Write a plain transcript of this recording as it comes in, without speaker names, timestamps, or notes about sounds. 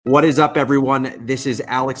What is up, everyone? This is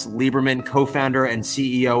Alex Lieberman, co-founder and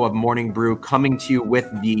CEO of Morning Brew, coming to you with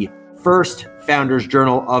the first Founders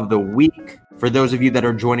Journal of the week. For those of you that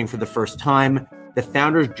are joining for the first time, the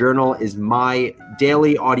Founders Journal is my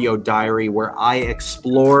daily audio diary where I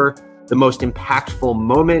explore the most impactful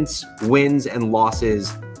moments, wins, and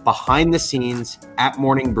losses behind the scenes at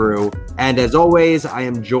Morning Brew. And as always, I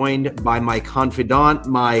am joined by my confidant,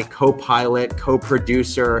 my co-pilot,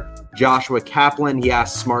 co-producer, Joshua Kaplan. He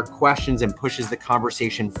asks smart questions and pushes the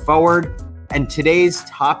conversation forward. And today's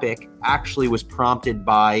topic actually was prompted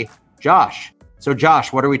by Josh. So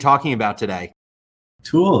Josh, what are we talking about today?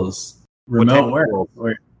 Tools, remote work,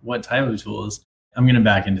 or what type of tools? I'm going to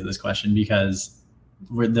back into this question because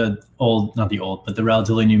we're the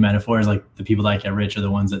relatively new metaphor is like the people that get rich are the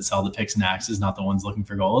ones that sell the picks and axes, not the ones looking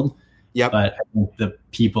for gold. Yep. But I think the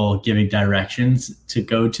people giving directions to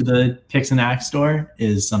go to the picks and axe store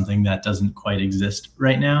is something that doesn't quite exist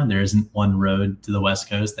right now. There isn't one road to the West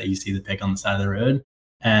Coast that you see the pick on the side of the road.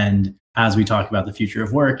 And as we talk about the future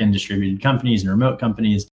of work and distributed companies and remote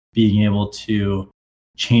companies, being able to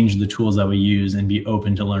change the tools that we use and be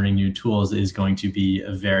open to learning new tools is going to be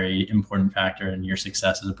a very important factor in your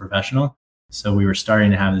success as a professional. So we were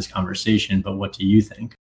starting to have this conversation, but what do you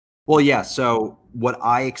think? Well, yeah. So what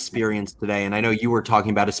I experienced today, and I know you were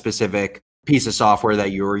talking about a specific piece of software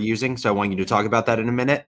that you were using, so I want you to talk about that in a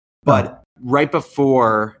minute. But right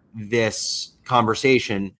before this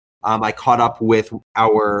conversation, I caught up with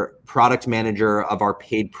our product manager of our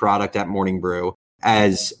paid product at Morning Brew.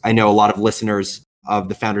 As I know a lot of listeners of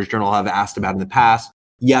the Founders Journal have asked about in the past.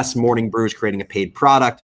 Yes, Morning Brew is creating a paid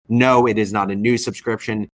product. No, it is not a new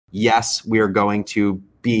subscription. Yes, we are going to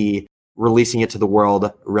be releasing it to the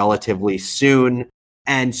world relatively soon.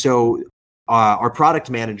 And so our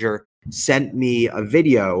product manager sent me a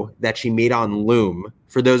video that she made on Loom.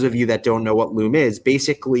 For those of you that don't know what Loom is,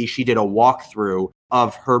 basically she did a walkthrough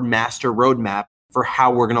of her master roadmap for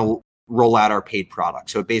how we're going to roll out our paid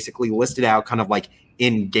product. So it basically listed out kind of like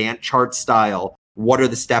in Gantt chart style, what are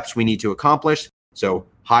the steps we need to accomplish? So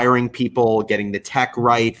hiring people, getting the tech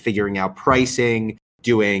right, figuring out pricing,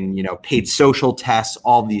 doing, paid social tests,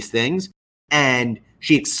 all these things. And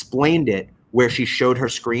she explained it where she showed her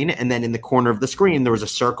screen. And then in the corner of the screen, there was a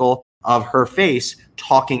circle of her face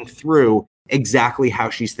talking through exactly how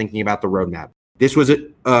she's thinking about the roadmap. This was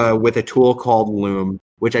with a tool called Loom,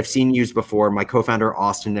 which I've seen used before. My co-founder,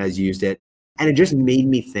 Austin, has used it. And it just made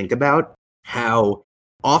me think about how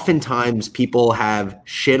oftentimes people have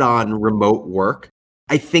shit on remote work.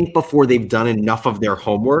 I think before they've done enough of their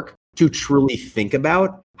homework to truly think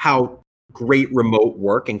about how great remote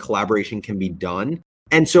work and collaboration can be done.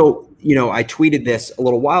 And so, I tweeted this a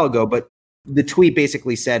little while ago, but the tweet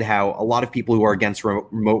basically said how a lot of people who are against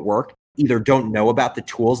remote work either don't know about the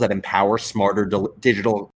tools that empower smarter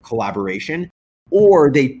digital collaboration, or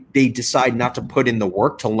they decide not to put in the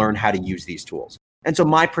work to learn how to use these tools. And so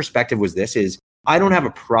my perspective was I don't have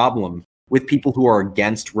a problem with people who are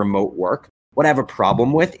against remote work. What I have a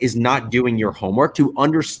problem with is not doing your homework to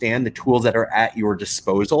understand the tools that are at your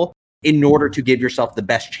disposal in order to give yourself the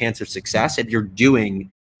best chance of success if you're doing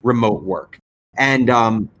remote work. And,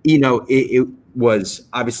 it was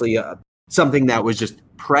obviously something that was just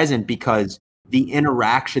present because the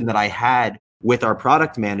interaction that I had with our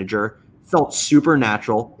product manager felt super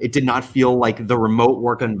natural. It did not feel like the remote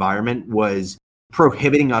work environment was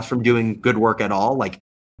prohibiting us from doing good work at all. Like,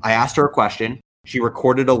 I asked her a question. She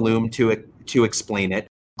recorded a Loom to explain it.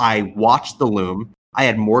 I watched the Loom. I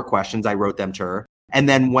had more questions. I wrote them to her. And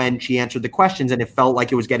then when she answered the questions and it felt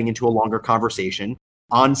like it was getting into a longer conversation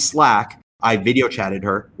on Slack, I video chatted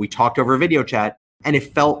her. We talked over video chat and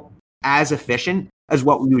it felt as efficient as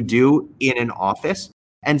what we would do in an office.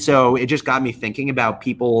 And so it just got me thinking about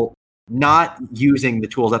people not using the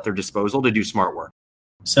tools at their disposal to do smart work.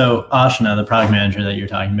 So Ashna, the product manager that you're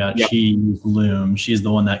talking about, She used Loom. She's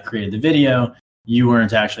the one that created the video. You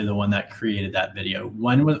weren't actually the one that created that video.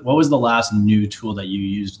 What was the last new tool that you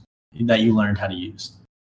used that you learned how to use?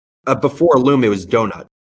 Before Loom, it was Donut.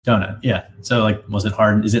 Donut, yeah. So was it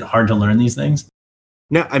hard? Is it hard to learn these things?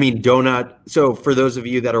 No, I mean, Donut. So for those of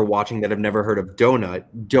you that are watching that have never heard of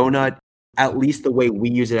Donut, at least the way we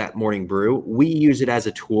use it at Morning Brew, we use it as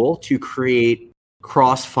a tool to create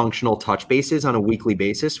cross-functional touch bases on a weekly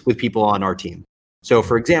basis with people on our team. So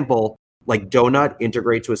for example, Donut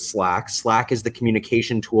integrates with Slack. Slack is the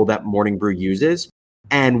communication tool that Morning Brew uses.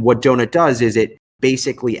 And what Donut does is it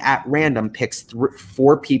basically at random picks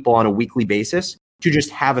 4 people on a weekly basis to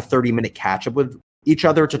just have a 30-minute catch-up with each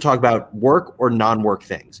other to talk about work or non-work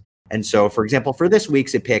things. And so, for example, for this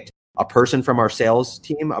week's, it picked a person from our sales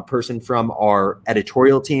team, a person from our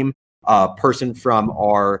editorial team, a person from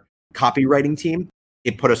our copywriting team.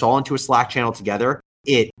 It put us all into a Slack channel together.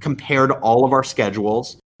 It compared all of our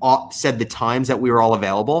schedules, said the times that we were all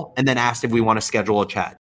available, and then asked if we want to schedule a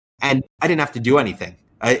chat. And I didn't have to do anything.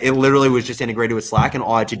 It literally was just integrated with Slack, and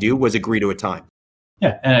all I had to do was agree to a time.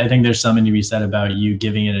 Yeah, and I think there's something to be said about you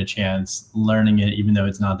giving it a chance, learning it, even though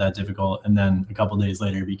it's not that difficult, and then a couple of days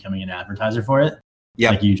later becoming an advertiser for it.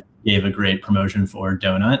 Yeah, like you gave a great promotion for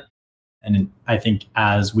Donut. And I think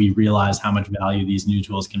as we realize how much value these new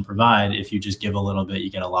tools can provide, if you just give a little bit,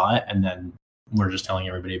 you get a lot. And then we're just telling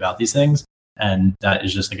everybody about these things. And that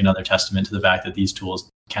is just like another testament to the fact that these tools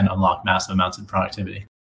can unlock massive amounts of productivity.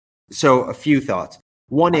 So a few thoughts.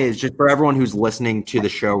 One is just for everyone who's listening to the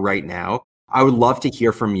show right now, I would love to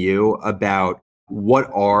hear from you about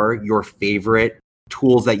what are your favorite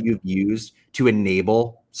tools that you've used to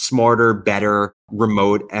enable smarter, better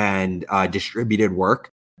remote and distributed work.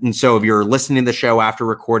 And so if you're listening to the show after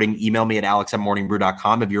recording, email me at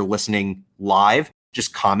alex@morningbrew.com. If you're listening live,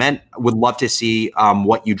 just comment. Would love to see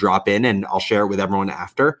what you drop in, and I'll share it with everyone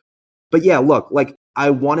after. But yeah, look, like I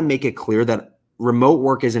want to make it clear that remote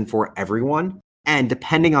work isn't for everyone. And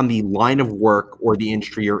depending on the line of work or the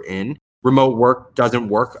industry you're in, remote work doesn't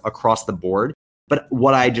work across the board. But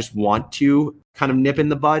what I just want to kind of nip in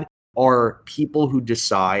the bud are people who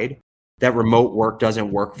decide that remote work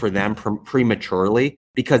doesn't work for them prematurely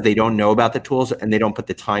because they don't know about the tools and they don't put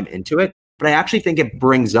the time into it. But I actually think it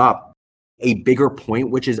brings up a bigger point,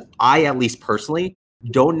 which is I, at least personally,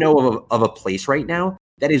 don't know of a place right now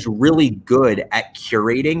that is really good at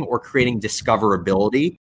curating or creating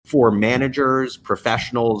discoverability for managers,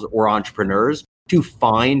 professionals, or entrepreneurs to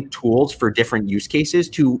find tools for different use cases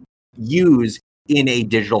to use in a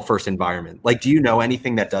digital first environment. Like, do you know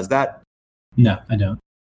anything that does that? No, I don't.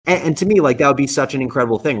 And to me, like, that would be such an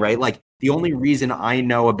incredible thing, right? Like, the only reason I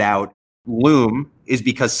know about Loom is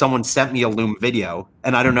because someone sent me a Loom video,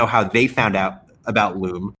 and I don't know how they found out about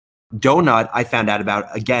Loom. Donut, I found out about,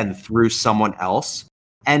 again, through someone else.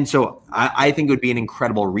 And so I think it would be an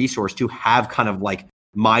incredible resource to have kind of like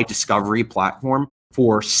my discovery platform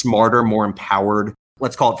for smarter, more empowered,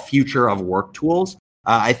 let's call it future of work tools.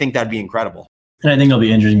 I think that'd be incredible. And I think it'll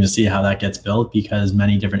be interesting to see how that gets built because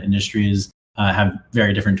many different industries have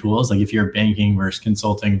very different tools. Like if you're banking versus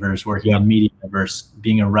consulting versus working in media versus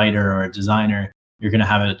being a writer or a designer, you're going to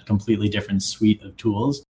have a completely different suite of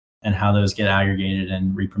tools, and how those get aggregated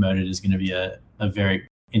and re-promoted is going to be a very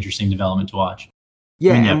interesting development to watch.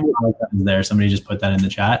 Yeah, I mean, Product Hunt is there. Somebody just put that in the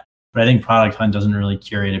chat, but I think Product Hunt doesn't really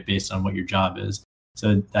curate it based on what your job is.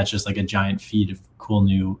 So that's just like a giant feed of cool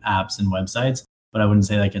new apps and websites. But I wouldn't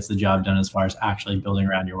say that gets the job done as far as actually building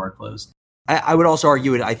around your workflows. I would also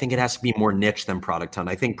argue it. I think it has to be more niche than Product Hunt.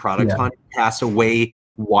 I think Product Hunt casts a way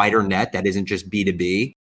wider net that isn't just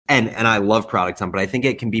B2B. And I love Product Hunt, but I think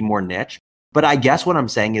it can be more niche. But I guess what I'm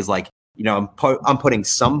saying is like, you know, I'm putting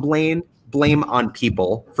some blame on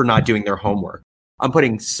people for not doing their homework. I'm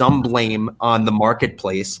putting some blame on the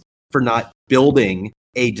marketplace for not building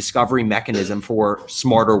a discovery mechanism for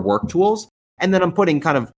smarter work tools. And then I'm putting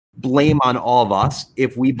kind of blame on all of us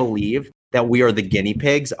if we believe that we are the guinea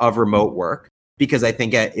pigs of remote work. Because I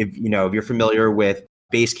think if you're familiar with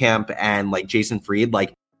Basecamp and like Jason Fried,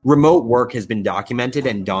 like remote work has been documented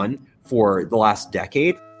and done for the last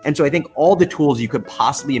decade. And so I think all the tools you could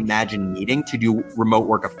possibly imagine needing to do remote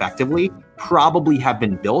work effectively probably have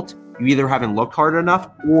been built. You either haven't looked hard enough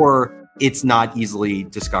or it's not easily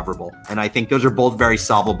discoverable. And I think those are both very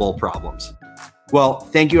solvable problems. Well,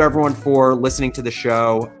 thank you everyone for listening to the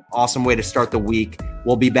show. Awesome way to start the week.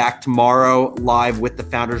 We'll be back tomorrow live with the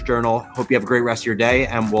Founders Journal. Hope you have a great rest of your day,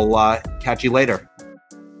 and we'll catch you later.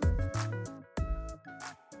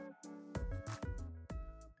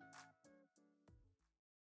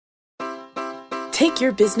 Take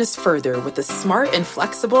your business further with the smart and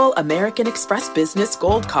flexible American Express Business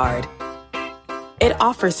Gold Card. It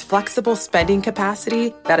offers flexible spending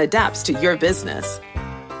capacity that adapts to your business.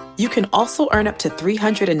 You can also earn up to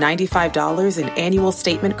 $395 in annual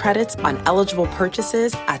statement credits on eligible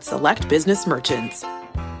purchases at select business merchants.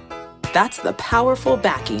 That's the powerful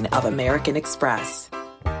backing of American Express.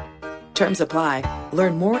 Terms apply.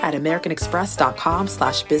 Learn more at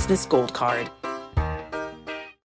americanexpress.com/business gold card.